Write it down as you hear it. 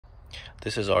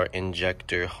This is our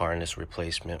injector harness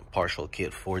replacement partial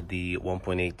kit for the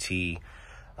 1.8T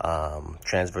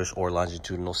transverse or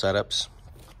longitudinal setups.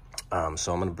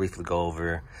 So I'm going to briefly go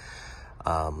over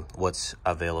what's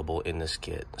available in this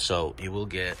kit. So you will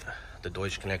get the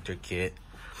Deutsch connector kit.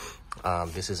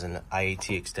 This is an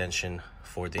IAT extension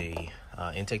for the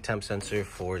intake temp sensor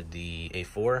for the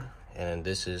A4, and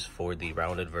this is for the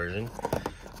rounded version.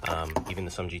 Even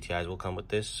some GTIs will come with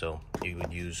this, so you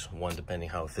would use one depending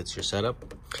how it fits your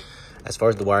setup. As far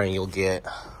as the wiring, you'll get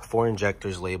 4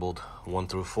 injectors labeled 1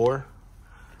 through 4.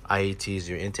 IAT is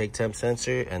your intake temp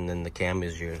sensor, and then the cam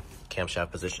is your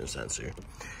camshaft position sensor.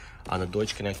 On the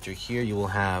Deutsch connector here, you will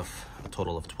have a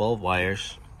total of 12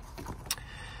 wires.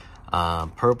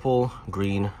 Purple,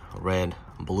 green, red,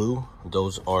 blue.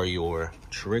 Those are your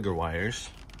trigger wires,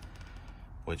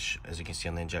 which, as you can see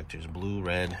on the injector, is blue,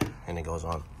 red, and it goes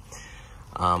on.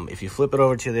 If you flip it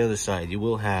over to the other side, you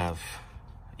will have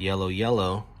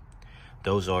yellow.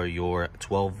 Those are your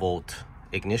 12-volt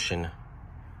ignition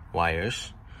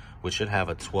wires, which should have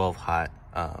a 12 hot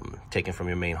taken from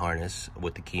your main harness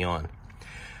with the key on.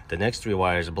 The next 3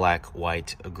 wires, black,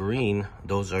 white, green,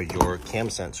 those are your cam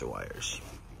sensor wires.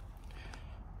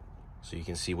 So you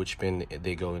can see which pin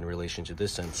they go in relation to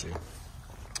this sensor.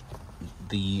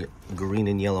 The green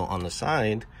and yellow on the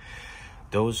side,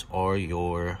 those are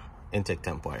your intake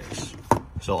temp wires.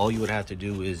 So all you would have to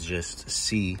do is just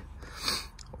see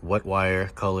what wire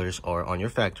colors are on your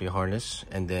factory harness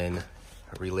and then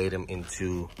relay them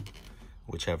into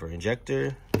whichever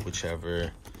injector,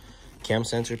 whichever cam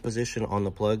sensor position on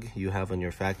the plug you have on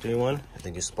your factory one, and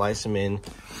then you splice them in,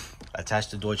 attach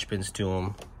the Deutsch pins to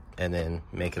them, and then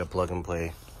make it a plug and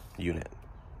play unit.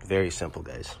 Very simple,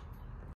 guys.